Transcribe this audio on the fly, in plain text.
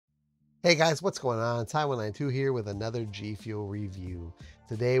Hey guys, what's going on? Ty192 here with another G Fuel review.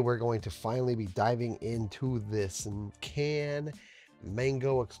 Today we're going to finally be diving into this can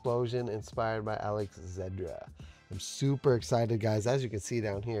Mango Explosion inspired by Alex Zedra. I'm super excited, guys. As you can see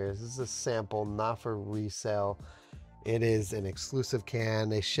down here, this is a sample, not for resale. It is an exclusive can.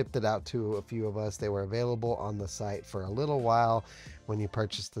 They shipped it out to a few of us. They were available on the site for a little while when you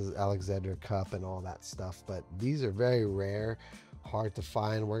purchased the Alexandra cup and all that stuff. But these are very rare, hard to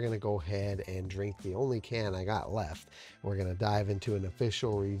find. We're going to go ahead and drink the only can I got left. We're going to dive into an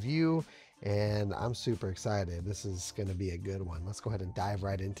official review, and I'm super excited. This is going to be a good one. Let's go ahead and dive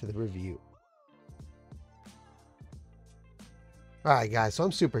right into the review. All right, guys, so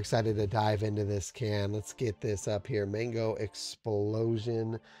I'm super excited to dive into this can. Let's get this up here. Mango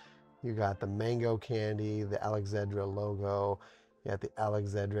Explosion. You got the mango candy, the Alexandra logo. You got the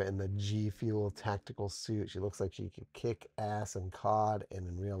Alexandra in the G Fuel tactical suit. She looks like she could kick ass in COD and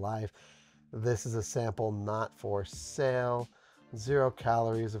in real life. This is a sample not for sale. 0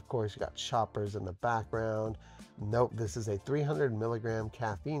 calories, of course. You got choppers in the background. Nope, this is a 300 milligram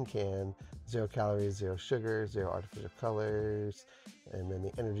caffeine can. 0 calories, 0 sugar, 0 artificial colors. And then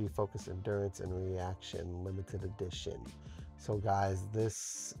the energy, focus, endurance, and reaction limited edition. So guys,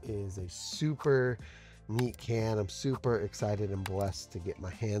 this is a super neat can. I'm super excited and blessed to get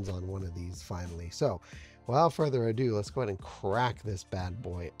my hands on one of these finally. So without further ado, let's go ahead and crack this bad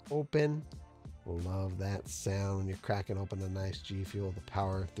boy open. Love that sound when you're cracking open a nice G Fuel to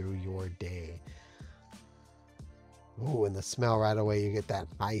power through your day. Ooh, and the smell right away, you get that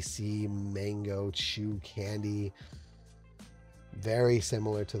icy mango chew candy. Very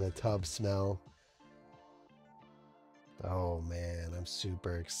similar to the tub smell. Oh man, I'm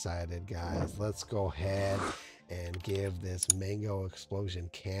super excited, guys. Let's go ahead and give this Mango Explosion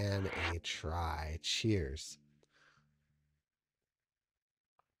can a try. Cheers.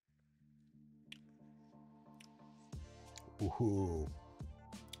 Ooh.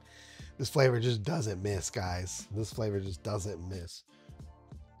 This flavor just doesn't miss, guys. This flavor just doesn't miss.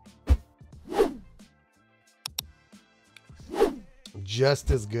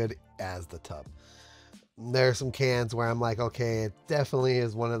 Just as good as the tub. There are some cans where I'm like, okay, it definitely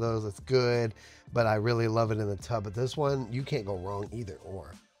is one of those that's good, but I really love it in the tub. But this one, you can't go wrong either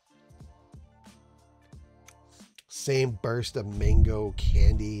or. Same burst of mango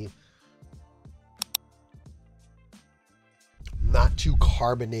candy. Not too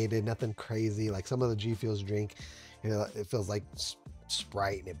carbonated, nothing crazy. Like some of the G Fuels drink, you know, it feels like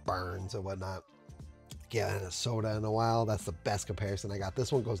Sprite and it burns or whatnot. Yeah, and a soda in a while. That's the best comparison I got.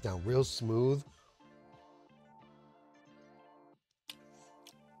 This one goes down real smooth.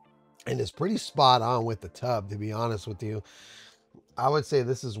 And it's pretty spot on with the tub, to be honest with you. I would say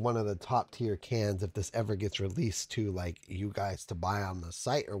this is one of the top tier cans if this ever gets released to like you guys to buy on the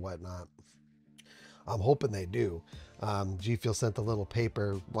site or whatnot. I'm hoping they do. G Fuel sent a little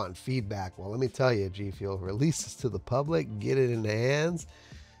paper wanting feedback. Well, let me tell you, G Fuel, release this to the public, get it in the hands.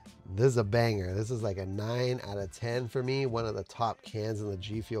 This is a banger. This is like a 9 out of 10 for me. One of the top cans in the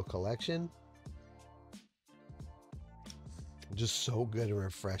G Fuel collection. Just so good and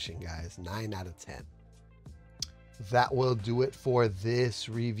refreshing, guys. 9 out of 10. That will do it for this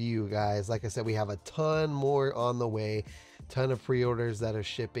review, guys. Like I said, we have a ton more on the way. Ton of pre-orders that are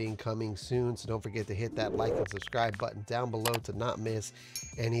shipping coming soon. So don't forget to hit that like and subscribe button down below to not miss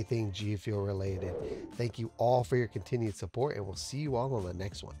anything G Fuel related. Thank you all for your continued support, and we'll see you all on the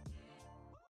next one.